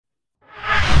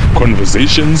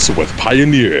Conversations with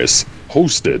Pioneers,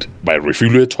 hosted by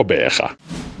Refilwe Thobega.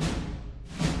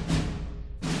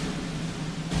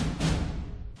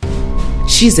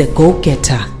 She's a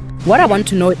go-getter. What I want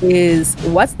to know is,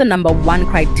 what's the number one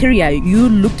criteria you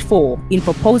looked for in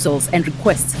proposals and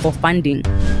requests for funding?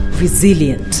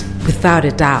 Resilient, without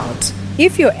a doubt.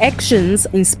 If your actions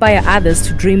inspire others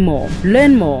to dream more,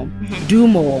 learn more, do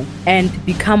more, and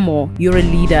become more, you're a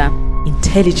leader.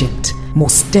 Intelligent,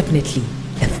 most definitely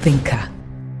a thinker.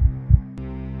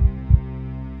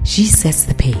 She sets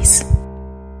the pace.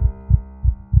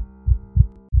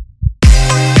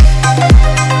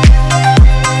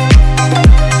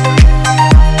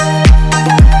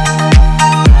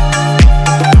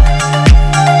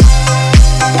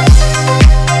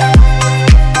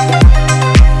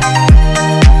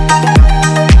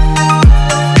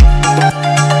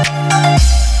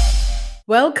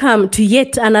 Welcome to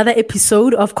yet another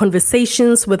episode of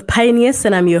Conversations with Pioneers,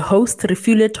 and I'm your host,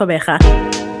 Refilwe Thobega.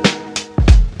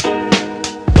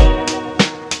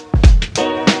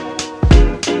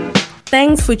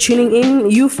 Thanks for tuning in.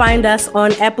 You find us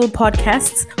on Apple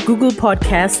Podcasts, Google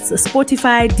Podcasts,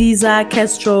 Spotify, Deezer,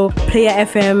 Castro, Player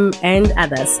FM, and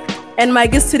others. And my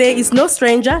guest today is no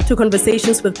stranger to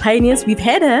Conversations with Pioneers. We've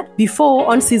had her before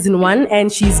on season 1,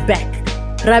 and she's back.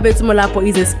 Rabethu Molapo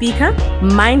is a speaker,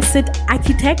 mindset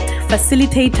architect,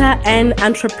 facilitator, and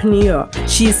entrepreneur.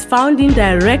 She is founding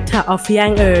director of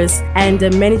Young Earth and the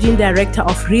managing director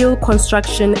of Real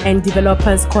Construction and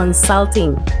Developers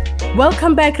Consulting.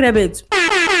 Welcome back, Rabethu.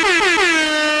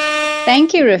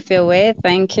 Thank you, Refilwe.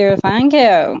 Thank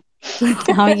you.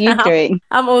 How are you doing?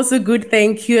 I'm also good,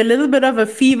 thank you. A little bit of a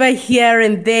fever here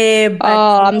and there. But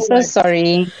I'm so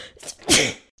sorry.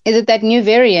 Is it that new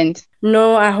variant?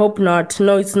 No, I hope not.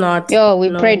 No, it's not.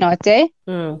 Pray not, eh?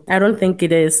 I don't think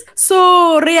it is.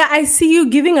 So, Ria, I see you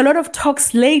giving a lot of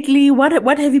talks lately.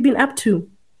 What have you been up to?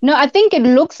 No, I think it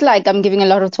looks like I'm giving a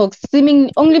lot of talks,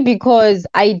 seeming only because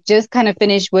I just kind of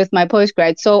finished with my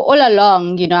postgrad. So all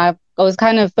along, I was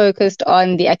kind of focused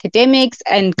on the academics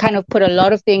and kind of put a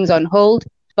lot of things on hold.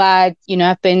 But,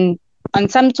 I've been on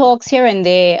some talks here and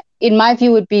there. In my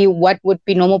view, would be what would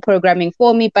be normal programming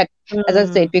for me. But as I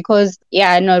said, because,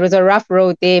 it was a rough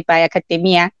road there by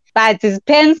academia. But it's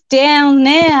pens down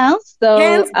now. So,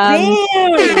 Pens down.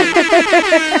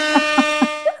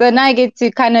 So now I get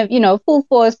to kind of, full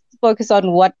force focus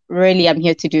on what really I'm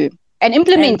here to do. And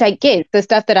implement, I guess, the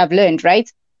stuff that I've learned, right?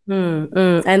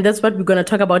 And that's what we're going to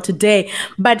talk about today.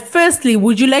 But firstly,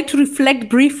 would you like to reflect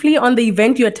briefly on the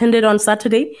event you attended on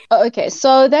Saturday? Okay,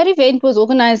 so that event was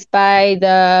organized by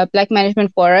the Black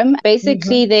Management Forum.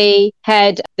 Basically, they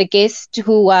had the guest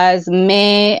who was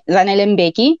Mayor Zanele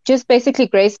Mbeki, just basically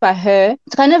graced by her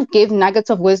to kind of give nuggets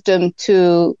of wisdom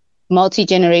to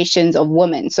multi-generations of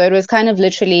women. So it was kind of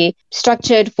literally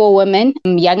structured for women,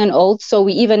 young and old. So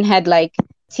we even had like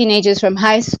teenagers from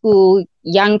high school,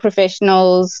 young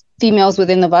professionals, females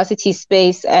within the varsity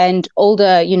space, and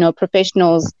older,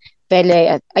 professionals.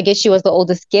 Vele, I guess she was the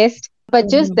oldest guest. But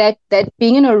just that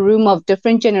being in a room of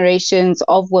different generations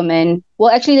of women, well,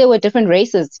 actually, there were different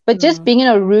races, but just being in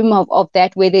a room of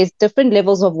that where there's different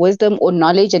levels of wisdom or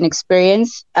knowledge and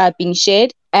experience being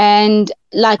shared. And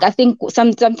like, I think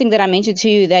something that I mentioned to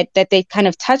you that they kind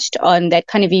of touched on that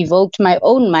kind of evoked my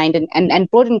own mind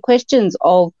and brought in questions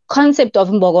of concept of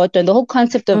Mbokodo and the whole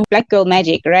concept of Black girl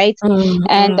magic, right?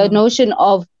 And the notion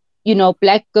of,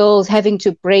 Black girls having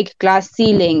to break glass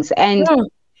ceilings. And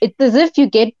it's as if you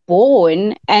get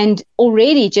born and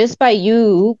already just by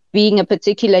you being a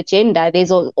particular gender,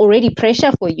 there's already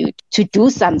pressure for you to do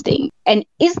something. And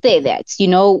is there that,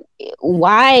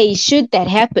 why should that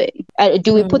happen?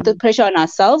 Do we put the pressure on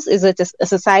ourselves? Is it a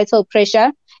societal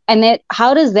pressure? And then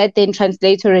how does that then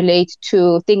translate or relate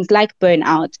to things like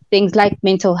burnout, things like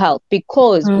mental health?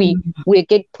 Because we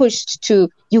get pushed to,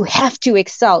 you have to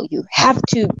excel, you have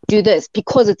to do this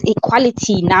because it's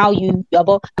equality now.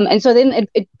 And so then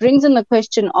it brings in the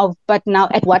question of, but now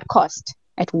at what cost?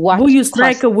 At what cost? You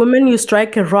strike a woman, you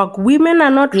strike a rock. Women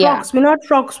are not rocks. We're not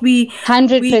rocks.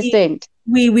 100%.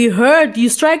 We hurt. You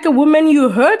strike a woman, you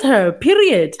hurt her.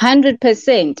 Period.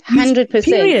 100%.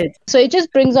 Period. So it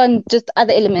just brings on just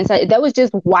other elements. That was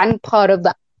just one part of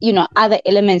the, other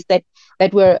elements that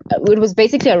were. It was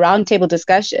basically a roundtable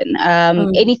discussion.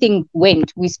 Anything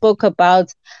went. We spoke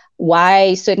about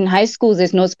why certain high schools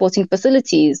there's no sporting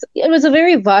facilities. It was a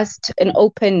very vast and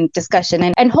open discussion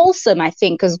and wholesome, I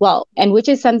think, as well. And which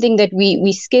is something that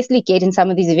we scarcely get in some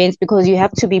of these events because you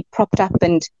have to be propped up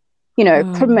and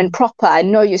prim and proper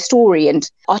and know your story and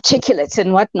articulate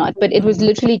and whatnot. But it was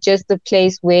literally just a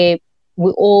place where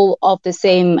we're all of the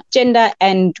same gender,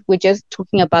 and we're just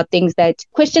talking about things that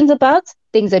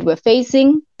we're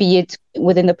facing, be it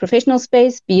within the professional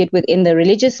space, be it within the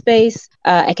religious space,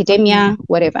 academia,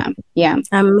 whatever. Yeah.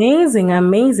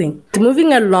 Amazing.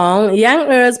 Moving along, Young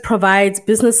Earth provides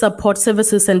business support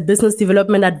services and business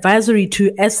development advisory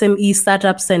to SME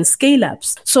startups and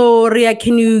scale-ups. So, Ria,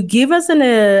 can you give us an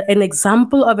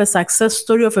example of a success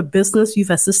story of a business you've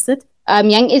assisted?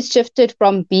 Young is shifted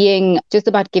from being just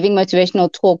about giving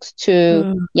motivational talks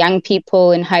to young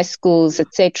people in high schools,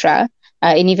 etc.,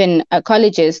 and even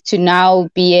colleges, to now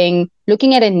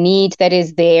looking at a need that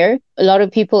is there. A lot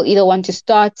of people either want to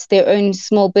start their own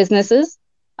small businesses,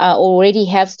 already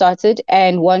have started,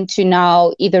 and want to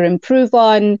now either improve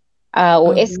on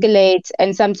or escalate.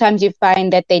 And sometimes you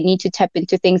find that they need to tap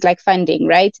into things like funding,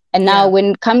 right? And now when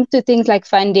it comes to things like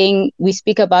funding, we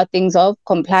speak about things of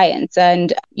compliance.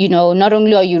 And, not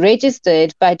only are you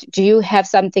registered, but do you have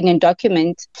something in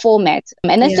document format?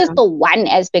 And that's just the one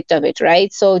aspect of it,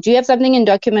 right? So do you have something in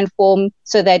document form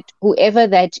so that whoever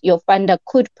that your funder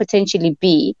could potentially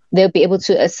be, they'll be able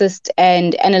to assist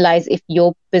and analyze if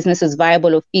your business is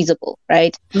viable or feasible,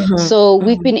 right? So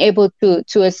we've been able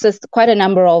to assist quite a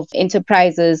number of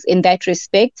enterprises in that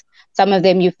respect. Some of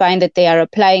them you find that they are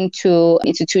applying to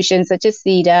institutions such as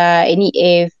CEDA,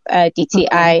 NEF,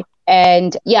 DTI.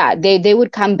 And they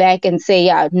would come back and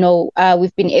say,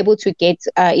 we've been able to get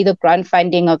either grant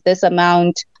funding of this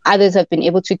amount. Others have been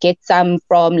able to get some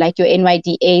from like your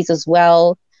NYDAs as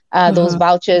well. Those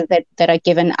vouchers that are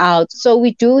given out. So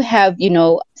we do have,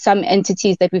 some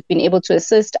entities that we've been able to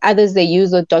assist. Others, they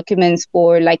use the documents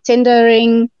for like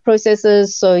tendering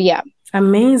processes. So yeah.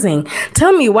 Amazing.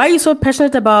 Tell me, why are you so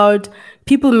passionate about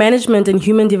people management and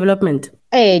human development?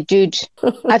 Hey, dude,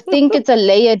 I think it's a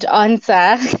layered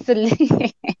answer.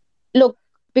 Look,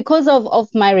 because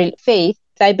of my faith,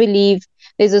 I believe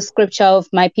there's a scripture of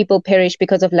my people perish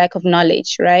because of lack of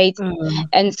knowledge, right?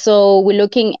 And so we're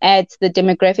looking at the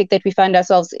demographic that we find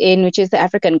ourselves in, which is the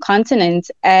African continent.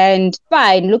 And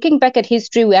fine, looking back at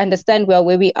history, we understand where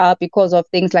we are because of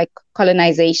things like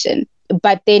colonization.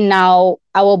 But then now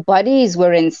our bodies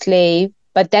were enslaved,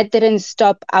 but that didn't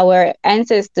stop our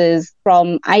ancestors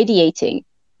from ideating.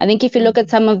 I think if you look at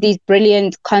some of these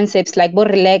brilliant concepts like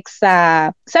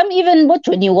Borrelexa, some even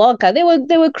Johnny Walker, they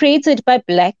were created by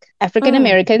Black African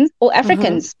Americans or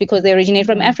Africans because they originate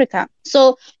from Africa.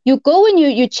 So you go and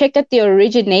you check at the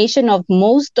origination of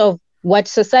most of what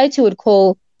society would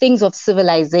call things of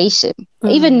civilization,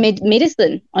 even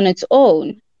medicine on its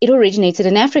own, it originated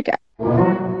in Africa.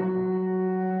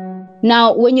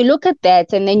 Now, when you look at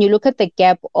that and then you look at the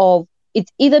gap of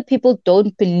it's either people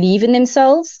don't believe in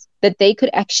themselves, that they could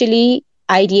actually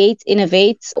ideate,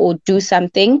 innovate, or do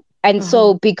something. And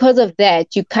so because of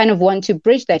that, you kind of want to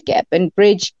bridge that gap and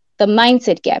bridge the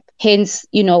mindset gap. Hence,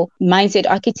 mindset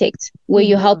architect, where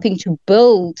you're helping to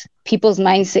build people's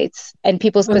mindsets and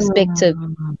people's perspective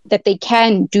that they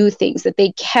can do things, that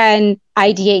they can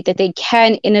ideate, that they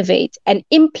can innovate and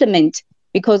implement.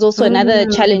 Because also another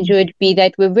challenge would be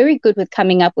that we're very good with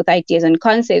coming up with ideas and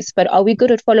concepts, but are we good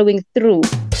at following through?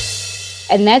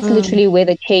 And that's literally where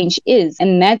the change is.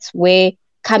 And that's where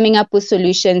coming up with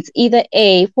solutions, either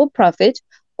A, for profit,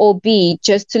 or B,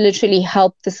 just to literally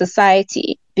help the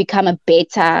society become a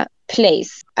better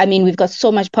place. I mean, we've got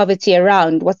so much poverty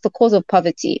around. What's the cause of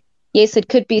poverty? Yes, it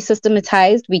could be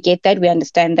systematized. We get that. We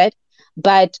understand that.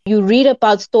 But you read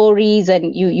about stories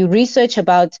and you research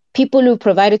about people who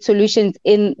provided solutions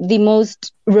in the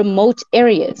most remote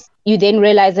areas. You then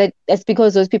realize that that's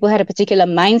because those people had a particular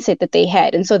mindset that they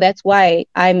had. And so that's why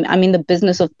I'm in the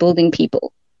business of building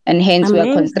people. And hence we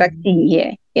are constructing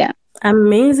here. Yeah.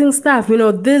 Amazing stuff.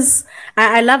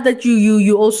 I love that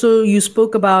you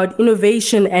spoke about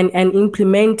innovation and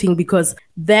implementing, because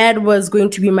that was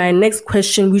going to be my next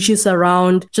question, which is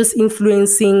around just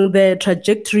influencing the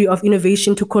trajectory of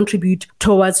innovation to contribute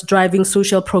towards driving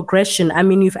social progression. I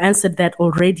mean, you've answered that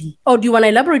already. Or do you want to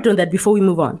elaborate on that before we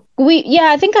move on?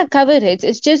 I think I covered it.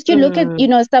 It's just you look at,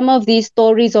 some of these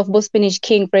stories of Buspinach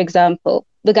King, for example.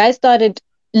 The guy started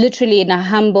literally in a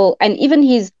humble, and even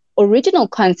his original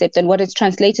concept and what it's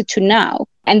translated to now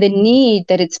and the need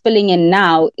that it's filling in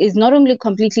now is not only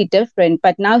completely different,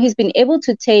 but now he's been able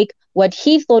to take what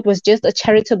he thought was just a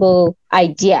charitable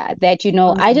idea that,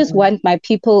 I just want my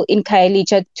people in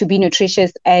Khayelitsha to be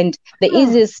nutritious, and the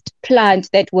easiest plant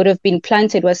that would have been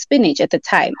planted was spinach at the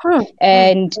time.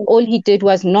 And all he did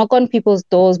was knock on people's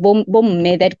doors,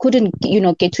 that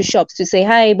couldn't, get to shops to say,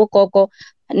 hi, Bokoko,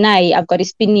 Nai, I've got a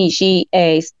spinach,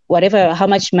 whatever, how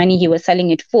much money he was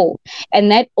selling it for.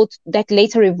 And that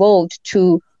later evolved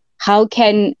to how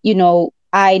can,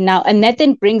 and that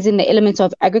then brings in the elements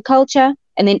of agriculture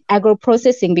and then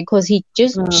agro-processing, because he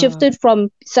just shifted from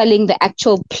selling the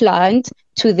actual plant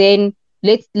to then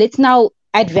let's now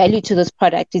add value to this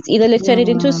product. It's either let's turn it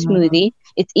into a smoothie,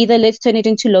 it's either let's turn it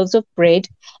into loaves of bread.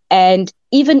 And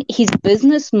even his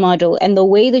business model and the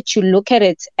way that you look at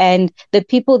it and the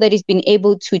people that he's been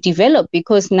able to develop,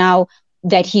 because now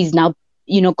that he's now,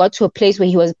 got to a place where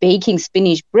he was baking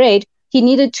spinach bread, he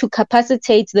needed to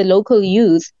capacitate the local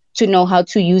youth to know how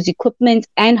to use equipment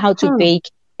and how to bake,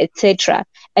 etc.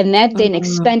 And that then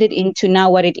expanded into now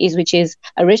what it is, which is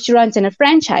a restaurant and a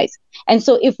franchise. And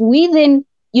so if we then,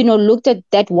 looked at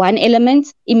that one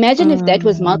element, imagine if that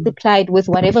was multiplied with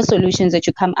whatever solutions that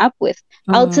you come up with.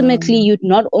 Ultimately, you'd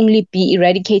not only be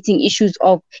eradicating issues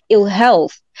of ill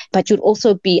health, but you'd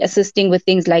also be assisting with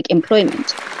things like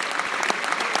employment.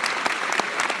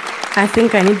 I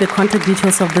think I need the contact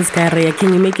details of this guy, Rhea.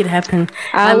 Can you make it happen?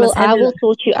 I will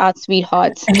sort you out,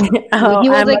 sweetheart. He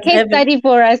was a case study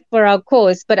for us for our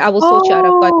course, but I will sort you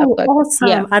out. I've got. Awesome.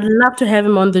 Yeah. I'd love to have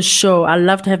him on the show.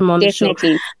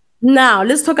 Definitely. Now,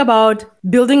 let's talk about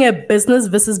building a business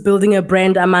versus building a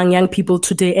brand among young people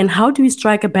today. And how do we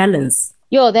strike a balance?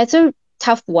 That's a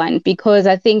tough one, because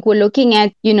I think we're looking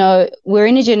at, we're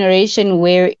in a generation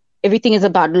where everything is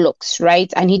about looks,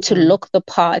 right? I need to look the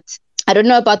part. I don't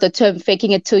know about the term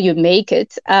faking it till you make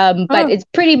it, but it's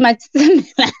pretty much similar.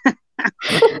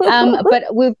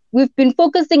 But we've been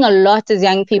focusing a lot as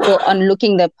young people on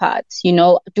looking the part.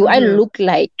 Do I look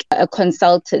like a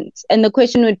consultant? And the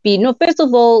question would be, no, first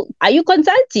of all, are you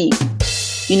consulting?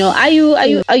 Are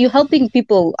you helping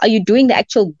people? Are you doing the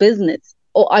actual business?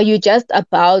 Or are you just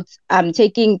about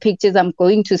taking pictures? I'm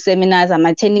going to seminars, I'm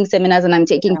attending seminars, and I'm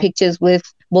taking pictures with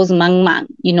Boz Mang Mang,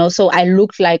 so I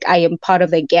look like I am part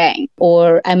of the gang,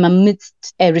 or I'm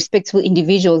amidst respectful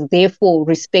individuals, therefore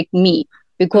respect me.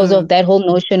 Because of that whole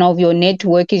notion of your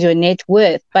network is your net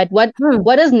worth. But what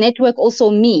does network also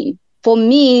mean? For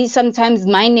me, sometimes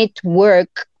my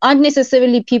network aren't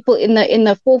necessarily people in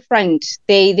the forefront.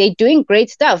 They're doing great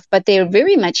stuff, but they're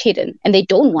very much hidden and they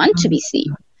don't want to be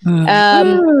seen.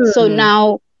 So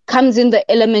now comes in the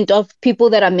element of people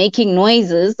that are making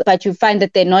noises, but you find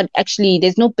that they're not actually,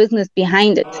 there's no business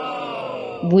behind it.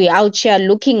 We're out here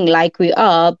looking like we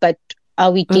are, but are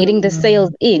we getting the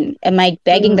sales in? Am I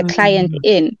bagging the client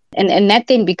in? And that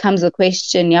then becomes a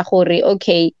question, Yahori,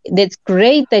 okay, that's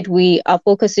great that we are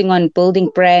focusing on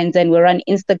building brands and we're on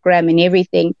Instagram and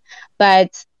everything,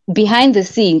 but behind the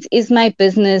scenes, is my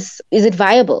business, is it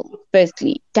viable?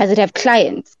 Firstly, does it have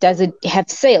clients? Does it have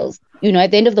sales?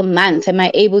 At the end of the month, am I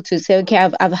able to say, okay,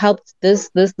 I've helped this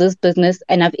business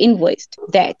and I've invoiced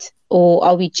that? Or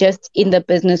are we just in the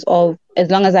business of,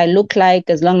 as long as I look like,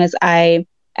 as long as I'm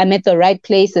at the right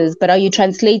places, but are you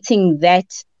translating that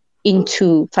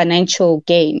into financial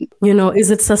gain?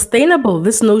 Is it sustainable,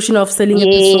 this notion of selling a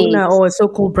persona or a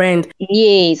so-called brand?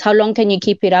 Yes. How long can you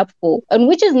keep it up for? And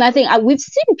which is nothing. We've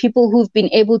seen people who've been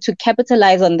able to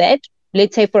capitalize on that,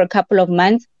 let's say for a couple of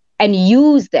months, and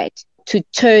use that to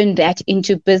turn that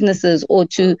into businesses or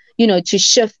to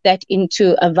shift that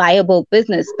into a viable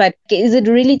business. But is it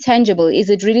really tangible? Is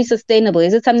it really sustainable?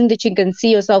 Is it something that you can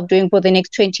see yourself doing for the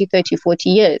next 20, 30, 40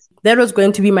 years? That was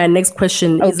going to be my next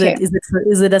question. Okay.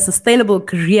 Is it a sustainable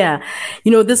career?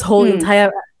 This whole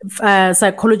entire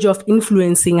psychology of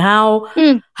influencing. How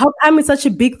come it's such a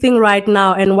big thing right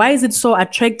now, and why is it so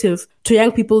attractive to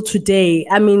young people today?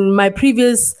 I mean, my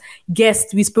previous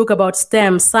guest, we spoke about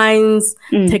STEM, science,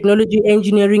 technology,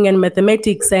 engineering, and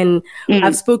mathematics, and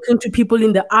I've spoken to people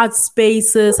in the arts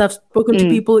spaces, I've spoken to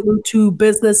people into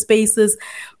business spaces,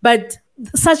 but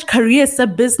such careers,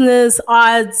 business,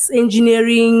 arts,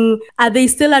 engineering, are they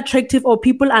still attractive, or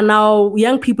people are now,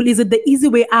 young people, is it the easy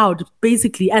way out?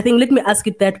 Basically, I think, let me ask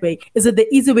it that way. Is it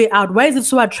the easy way out? Why is it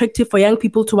so attractive for young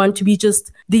people to want to be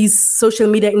just these social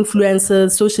media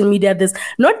influencers, social media this?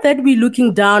 Not that we're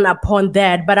looking down upon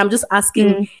that, but I'm just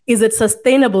asking, is it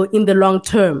sustainable in the long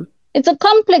term? It's a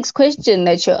complex question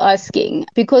that you're asking,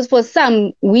 because for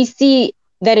some, we see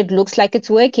that it looks like it's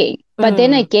working. But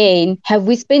then again, have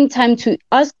we spent time to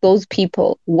ask those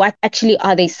people what actually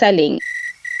are they selling?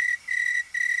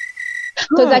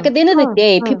 Because at the end of the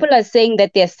day, people are saying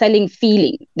that they're selling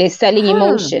feeling, they're selling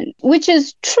emotion, which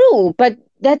is true, but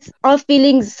are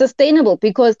feelings sustainable?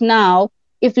 Because now,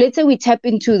 if let's say we tap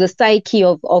into the psyche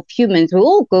of humans, we're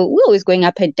always going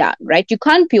up and down, right? You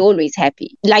can't be always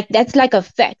happy. Like, that's like a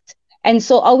fact. And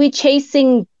so are we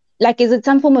chasing, is it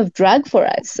some form of drug for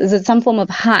us? Is it some form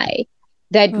of high?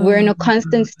 That we're in a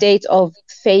constant state of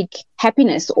fake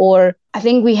happiness? Or I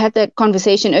think we had that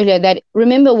conversation earlier that,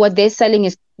 remember, what they're selling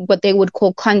is what they would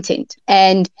call content.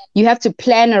 And you have to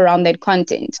plan around that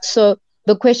content. So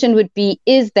the question would be,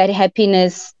 is that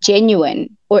happiness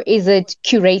genuine or is it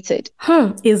curated?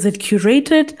 Is it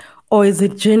curated or is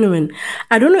it genuine?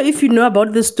 I don't know if you know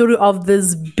about the story of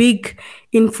this big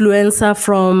influencer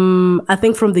from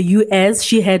the US.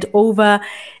 She had over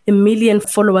 1 million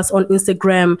followers on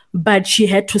Instagram, but she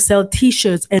had to sell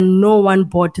t-shirts and no one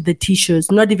bought the t-shirts.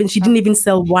 She didn't even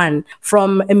sell one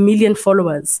from 1 million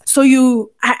followers. So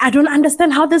I don't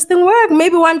understand how this thing works.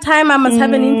 Maybe one time I must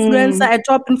have an influencer, a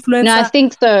top influencer. No, I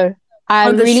think so. I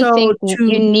really think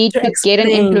you need to get an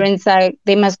influencer.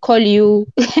 They must call you,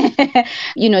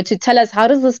 to tell us, how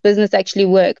does this business actually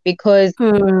work? Because,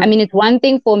 it's one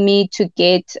thing for me to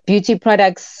get beauty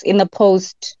products in the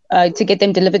post, to get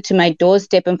them delivered to my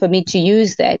doorstep and for me to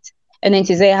use that. And then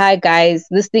to say, hi, guys,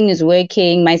 this thing is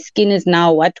working. My skin is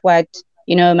now what,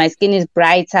 my skin is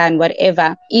brighter and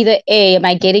whatever. Either A, am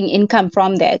I getting income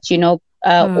from that,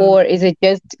 or is it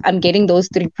just I'm getting those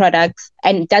 3 products,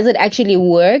 and does it actually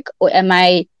work, or am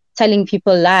I telling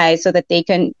people lies so that they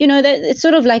can, that it's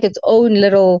sort of like its own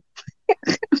little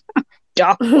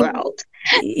dark world.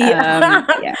 Yeah.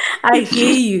 I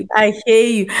hear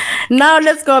you. Now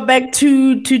let's go back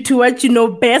to what you know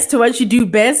best, to what you do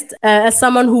best. As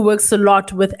someone who works a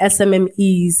lot with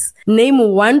SMMEs, name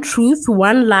one truth,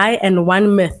 one lie, and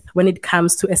one myth when it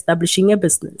comes to establishing a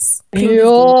business.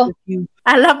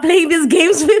 I love playing these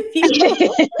games with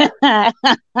you.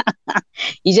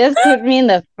 You just put me in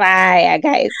the fire,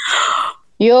 guys.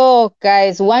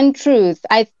 Guys, one truth.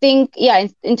 I think,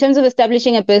 in terms of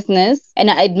establishing a business, and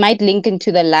it might link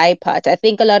into the lie part. I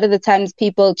think a lot of the times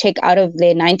people check out of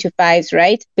their 9-to-5s,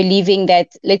 right? Believing that,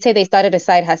 let's say they started a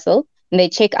side hustle and they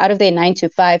check out of their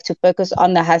 9-to-5 to focus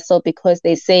on the hustle because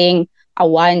they're saying, I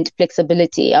want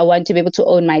flexibility. I want to be able to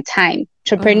own my time.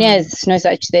 Entrepreneurs, no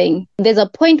such thing. There's a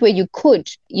point where you could,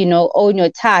 own your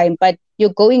time, but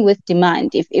you're going with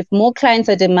demand. If more clients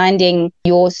are demanding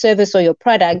your service or your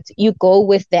product, you go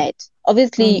with that.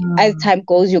 Obviously, as time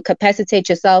goes, you capacitate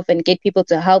yourself and get people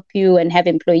to help you and have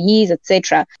employees,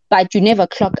 etc. But you never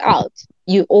clock out.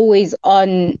 You're always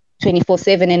on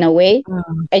 24/7 in a way,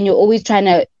 and you're always trying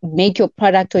to make your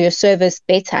product or your service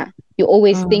better. You're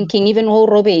always thinking, even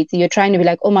Robert, you're trying to be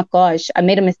like, oh my gosh, I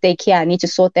made a mistake here. I need to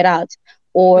sort that out.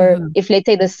 Or if, let's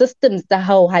say, the systems,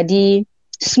 hadi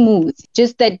smooth,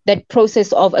 just that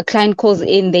process of a client calls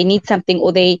in, they need something,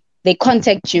 or they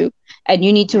contact you and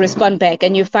you need to respond back,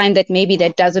 and you find that maybe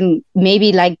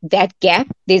that gap,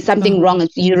 there's something wrong,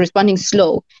 you're responding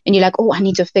slow, and you're like, oh, I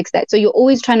need to fix that. So you're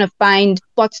always trying to find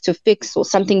spots to fix or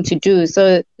something to do.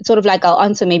 So it's sort of like, I'll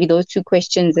answer maybe those 2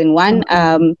 questions in one,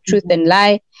 truth and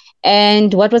lie.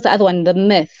 And what was the other one? The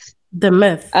myth.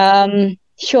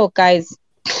 Sure, guys.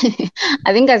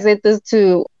 I think I said this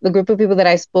to the group of people that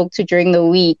I spoke to during the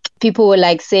week. People were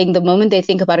like saying the moment they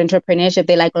think about entrepreneurship,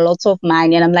 they're like, lots of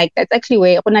money. And I'm like, that's actually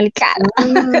where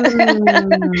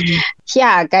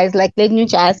Yeah, guys, like, let me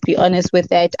just be honest with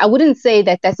that. I wouldn't say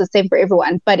that that's the same for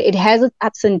everyone, but it has its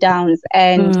ups and downs.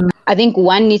 And I think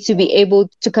one needs to be able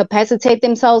to capacitate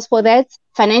themselves for that.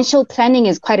 Financial planning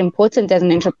is quite important as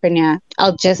an entrepreneur.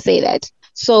 I'll just say that.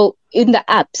 So in the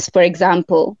ups, for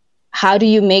example, how do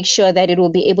you make sure that it will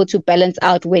be able to balance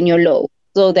out when you're low?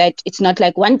 So that it's not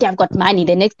like one day I've got money,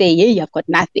 the next day, I've got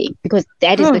nothing. Because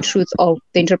that is the truth of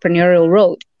the entrepreneurial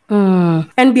road.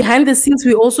 And behind the scenes,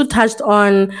 we also touched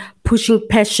on pushing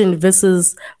passion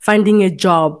versus finding a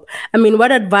job. I mean,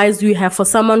 what advice do you have for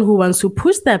someone who wants to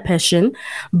push their passion,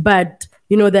 but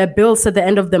there are bills at the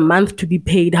end of the month to be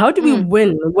paid? How do we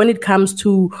win when it comes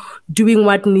to doing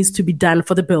what needs to be done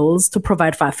for the bills to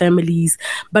provide for our families?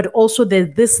 But also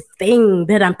there's this thing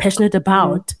that I'm passionate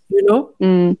about,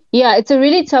 Yeah, it's a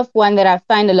really tough one that I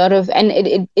find a lot of, and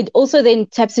it also then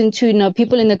taps into,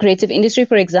 people in the creative industry,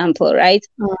 for example, right?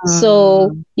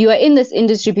 So you are in this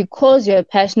industry because you're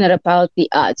passionate about the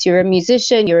arts. You're a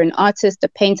musician, you're an artist, a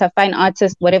painter, fine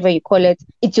artist, whatever you call it.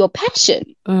 It's your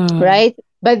passion, right?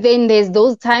 But then there's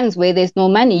those times where there's no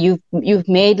money. You've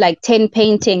made like 10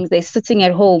 paintings. They're sitting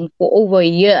at home for over a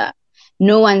year.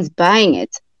 No one's buying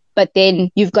it. But then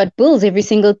you've got bills every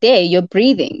single day. You're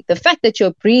breathing. The fact that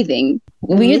you're breathing,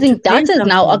 we're using data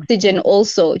now, oxygen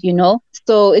also,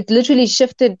 So it's literally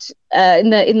shifted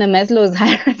in the Maslow's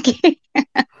hierarchy.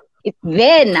 It's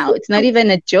there now. It's not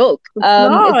even a joke.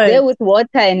 It's there with water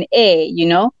and air,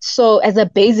 So as a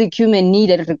basic human need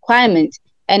and requirement.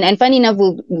 And funny enough,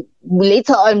 we'll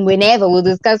later on, whenever, we'll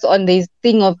discuss on this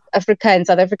thing of Africa and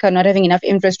South Africa not having enough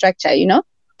infrastructure,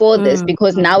 for this,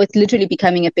 because now it's literally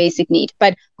becoming a basic need.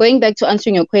 But going back to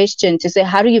answering your question to say,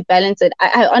 how do you balance it?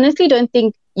 I honestly don't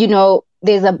think,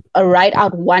 there's a right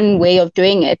out one way of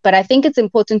doing it, but I think it's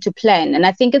important to plan. And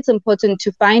I think it's important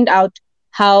to find out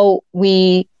how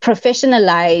we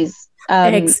professionalize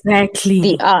exactly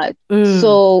the art.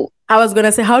 So I was going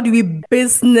to say, how do we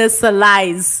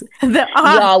businessalize the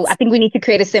art? yeah, I think we need to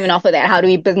create a seminar for that. How do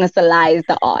we businessalize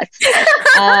the arts?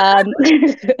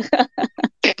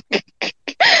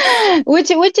 Which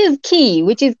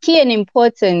is key and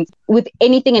important with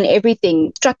anything and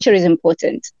everything. Structure is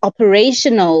important.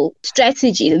 Operational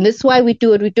strategy. And this is why we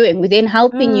do what we're doing. We're then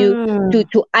helping you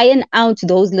to iron out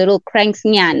those little cranks,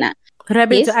 nyana.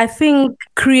 Rabbit, Yes? I think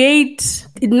create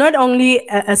not only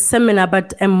a seminar,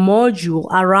 but a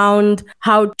module around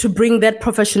how to bring that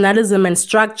professionalism and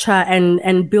structure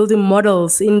and building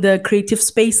models in the creative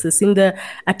spaces, in the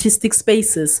artistic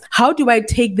spaces. How do I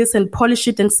take this and polish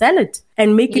it and sell it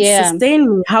and make it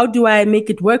sustain me? How do I make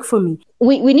it work for me?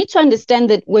 We need to understand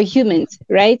that we're humans,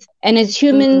 right? And as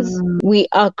humans, we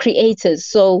are creators.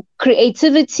 So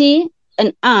creativity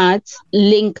and art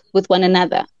link with one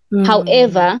another.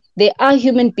 However, there are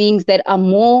human beings that are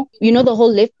more, the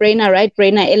whole left brainer, right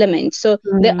brainer element. So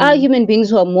there are human beings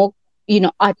who are more,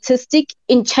 artistic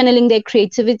in channeling their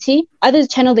creativity. Others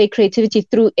channel their creativity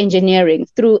through engineering,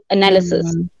 through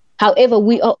analysis. However,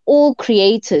 we are all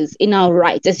creators in our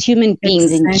right as human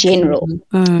beings in general.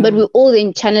 But we all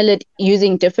then channel it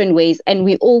using different ways, and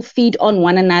we all feed on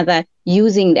one another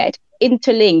using that.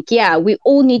 Interlink. Yeah, we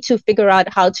all need to figure out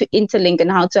how to interlink and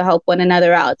how to help one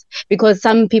another out, because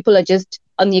some people are just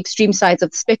on the extreme sides of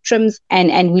the spectrums,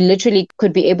 and we literally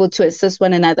could be able to assist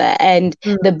one another. And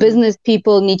the business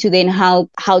people need to then help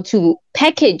how to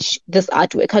package this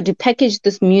artwork, how to package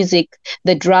this music,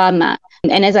 the drama.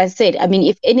 And as I said, I mean,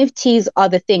 if NFTs are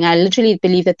the thing, I literally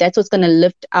believe that that's what's going to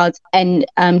lift out and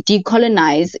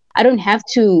decolonize. I don't have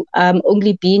to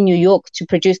only be in New York to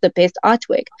produce the best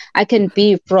artwork. I can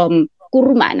be from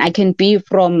Kuruman. I can be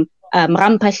from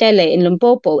Rampashele in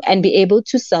Limpopo and be able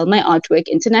to sell my artwork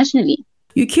internationally.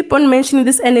 You keep on mentioning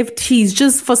this NFTs.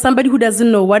 Just for somebody who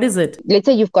doesn't know, what is it? Let's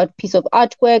say you've got a piece of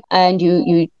artwork and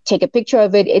you take a picture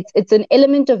of it. It's an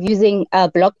element of using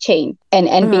blockchain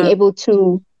and being able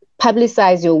to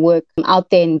publicize your work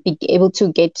out there and be able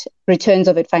to get returns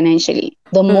of it financially.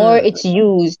 The more it's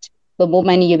used, the more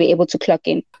money you'll be able to clock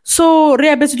in. So,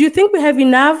 Riabet, do you think we have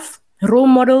enough role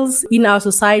models in our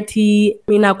society,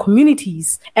 in our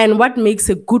communities? And what makes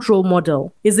a good role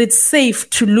model? Is it safe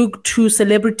to look to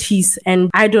celebrities and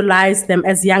idolize them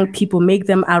as young people, make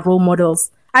them our role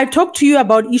models? I talked to you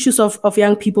about issues of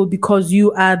young people because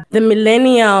you are the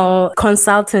millennial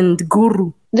consultant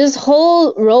guru. This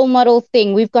whole role model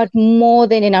thing, we've got more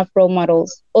than enough role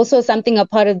models. Also, something a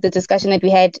part of the discussion that we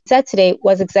had Saturday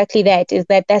was exactly that, is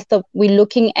that we're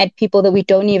looking at people that we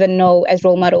don't even know as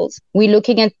role models. We're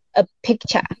looking at a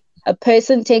picture. A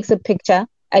person takes a picture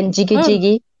and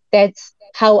jiggy, that's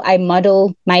how I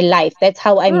model my life. That's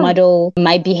how I model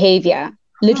my behavior.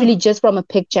 Literally just from a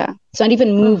picture. It's not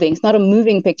even moving. It's not a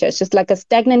moving picture. It's just like a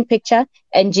stagnant picture.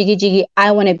 And jiggy,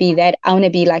 I want to be that. I want to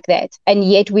be like that. And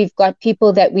yet we've got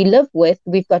people that we live with.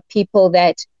 We've got people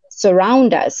that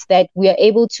surround us, that we are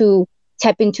able to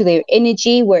tap into their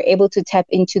energy. We're able to tap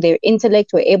into their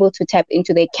intellect. We're able to tap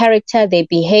into their character, their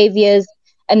behaviors.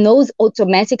 And those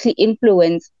automatically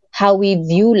influence how we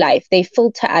view life. They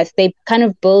filter us. They kind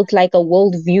of build like a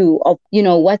worldview of,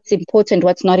 what's important,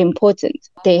 what's not important.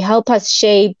 They help us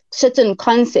shape certain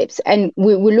concepts. And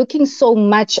we're looking so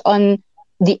much on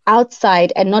the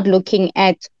outside and not looking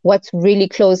at what's really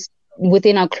close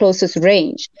within our closest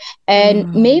range.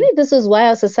 And maybe this is why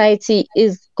our society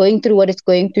is going through what it's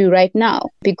going through right now,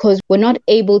 because we're not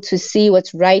able to see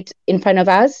what's right in front of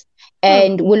us.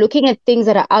 And we're looking at things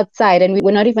that are outside, and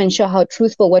we're not even sure how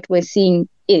truthful what we're seeing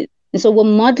is. And so we're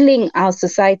modeling our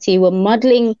society, we're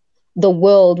modeling the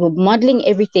world, we're modeling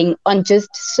everything on just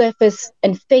surface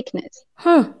and fakeness.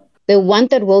 They want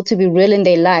that world to be real in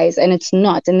their lives, and it's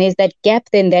not. And there's that gap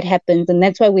then that happens. And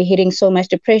that's why we're hitting so much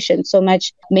depression, so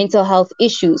much mental health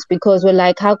issues, because we're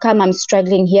like, how come I'm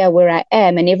struggling here where I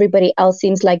am and everybody else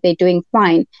seems like they're doing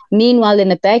fine? Meanwhile, in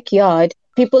the backyard,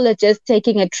 people are just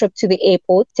taking a trip to the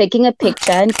airport, taking a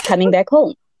picture and coming back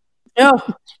home. Oh,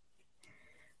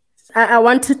 I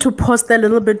wanted to pause that a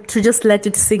little bit to just let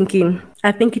it sink in.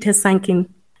 I think it has sunk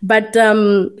in. But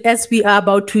as we are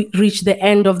about to reach the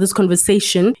end of this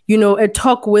conversation, a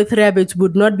talk with Rabbit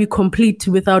would not be complete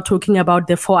without talking about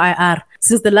the 4IR.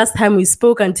 Since the last time we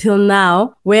spoke until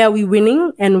now, where are we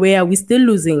winning and where are we still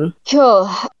losing? Sure.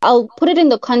 I'll put it in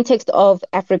the context of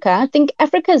Africa. I think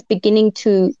Africa is beginning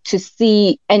to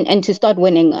see and to start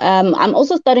winning. I'm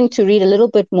also starting to read a little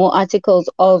bit more articles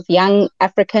of young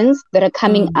Africans that are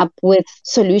coming up with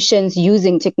solutions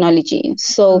using technology.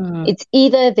 So it's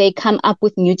either they come up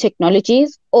with new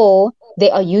technologies or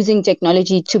they are using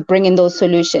technology to bring in those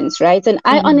solutions, right? And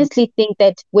I honestly think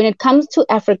that when it comes to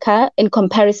Africa, in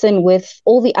comparison with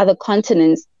all the other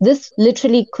continents, this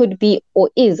literally could be or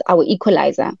is our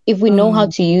equalizer if we know how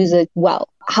to use it well.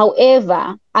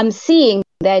 However, I'm seeing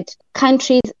that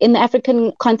countries in the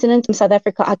African continent, South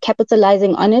Africa, are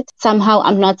capitalizing on it. Somehow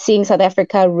I'm not seeing South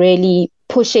Africa really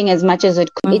pushing as much as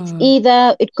it could. It's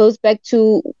either it goes back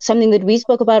to something that we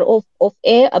spoke about off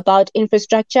air about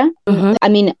infrastructure. I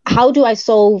mean, how do I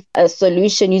solve a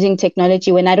solution using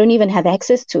technology when I don't even have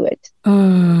access to it?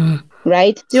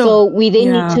 Right? So we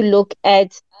then need to look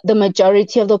at the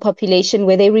majority of the population,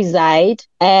 where they reside,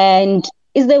 and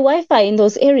is there Wi-Fi in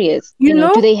those areas? You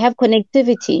know, do they have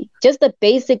connectivity? Just the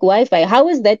basic Wi-Fi. How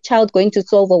is that child going to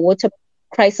solve a water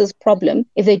crisis problem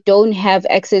if they don't have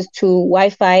access to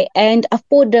Wi-Fi and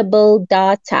affordable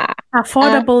data?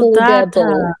 Affordable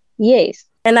data. Yes.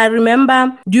 And I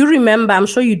remember, do you remember, I'm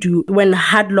sure you do, when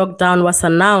hard lockdown was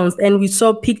announced and we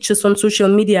saw pictures on social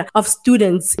media of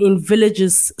students in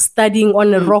villages studying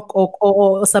on a rock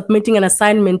or submitting an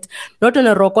assignment, not on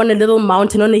a rock, on a little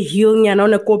mountain, on a hill,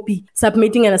 on a copy,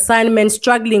 submitting an assignment,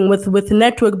 struggling with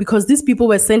network because these people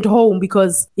were sent home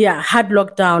because, hard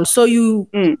lockdown. So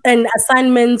and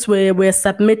assignments were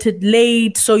submitted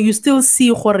late. So you still see,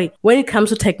 when it comes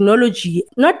to technology,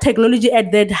 not technology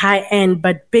at that high end,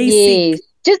 but basic. Yes.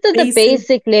 Just at the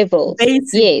basic level.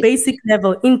 Basic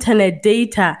level, internet,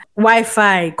 data,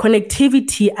 Wi-Fi,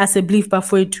 connectivity as a belief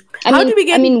bafowethu.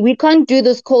 I mean, we can't do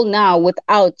this call now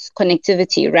without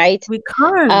connectivity, right? We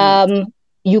can't.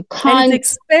 You can't. And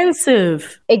it's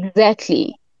expensive.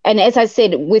 Exactly. And as I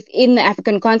said, within the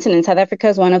African continent, South Africa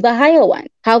is one of the higher ones.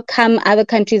 How come other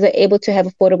countries are able to have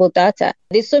affordable data?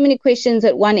 There's so many questions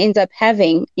that one ends up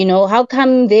having. You know, how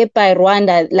come there by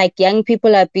Rwanda, like young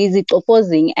people are busy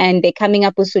opposing and they're coming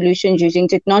up with solutions using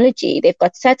technology? They've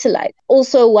got satellites.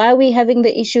 Also, why are we having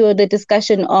the issue or the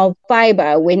discussion of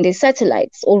fiber when there's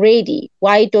satellites already?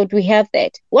 Why don't we have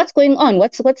that? What's going on?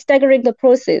 What's staggering the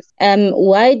process?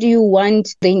 Why do you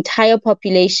want the entire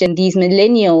population, these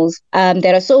millennials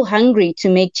that are so hungry to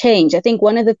make change? I think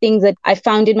one of the things that I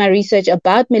found in my research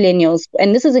about millennials,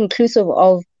 and this is inclusive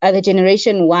of the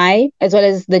Generation Y as well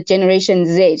as the Generation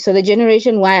Z. So the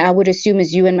Generation Y, I would assume,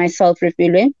 is you and myself,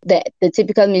 Refilwe, the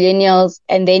typical millennials,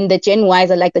 and then the Gen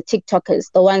Ys are like the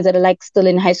TikTokers, the ones that are like still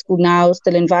in high school now,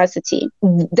 still in varsity.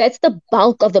 That's the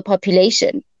bulk of the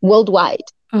population worldwide,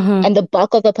 and the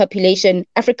bulk of the population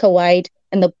Africa-wide,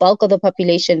 and the bulk of the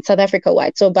population South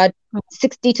Africa-wide. So about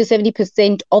 60 to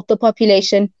 70% of the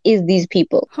population is these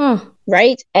people,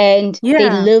 right? And they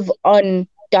live on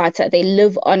data. They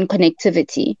live on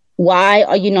connectivity. Why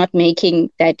are you not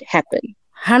making that happen?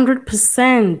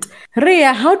 100%.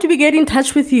 Ria, how do we get in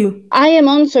touch with you? I am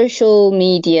on social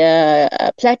media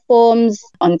platforms,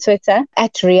 on Twitter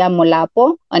at Ria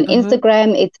Molapo. On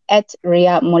Instagram, it's at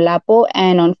Ria Molapo.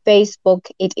 And on Facebook,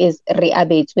 it is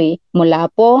Reabetswe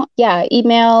Molapo. Yeah,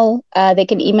 email. They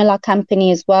can email our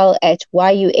company as well at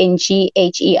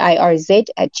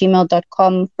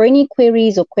yungheirz@gmail.com for any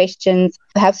queries or questions.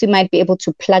 Perhaps we might be able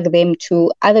to plug them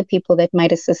to other people that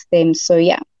might assist them. So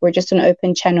yeah, we're just an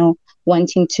open channel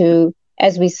wanting to,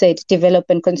 as we said, develop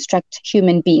and construct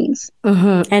human beings.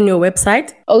 And your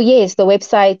website? Oh, yes. The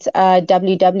website,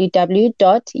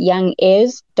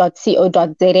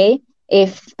 www.yungheirz.co.za.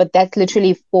 But that's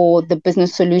literally for the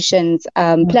business solutions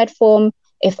platform.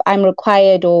 If I'm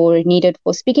required or needed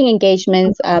for speaking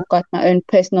engagements, I've got my own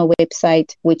personal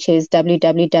website, which is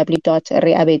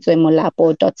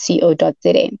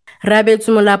www.reabetswemolapo.co.za. Reabetswe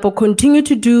Molapo, continue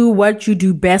to do what you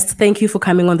do best. Thank you for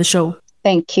coming on the show.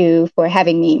 Thank you for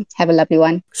having me. Have a lovely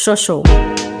one. Sure.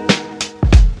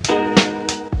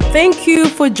 Thank you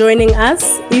for joining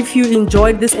us. If you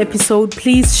enjoyed this episode,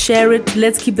 please share it.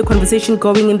 Let's keep the conversation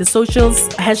going in the socials.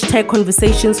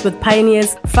 #Conversations with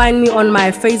Pioneers. Find me on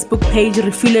my Facebook page,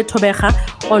 Refilwe Thobega,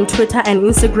 on Twitter and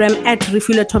Instagram at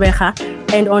Refilwe Thobega,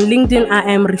 and on LinkedIn, I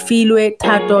am Refilwe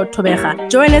Tato Thobega.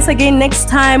 Join us again next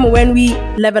time when we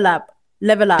level up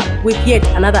with yet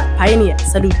another Pioneer.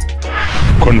 Salute.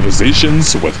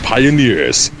 Conversations with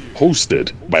Pioneers,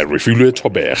 hosted by Refilwe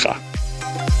Thobega.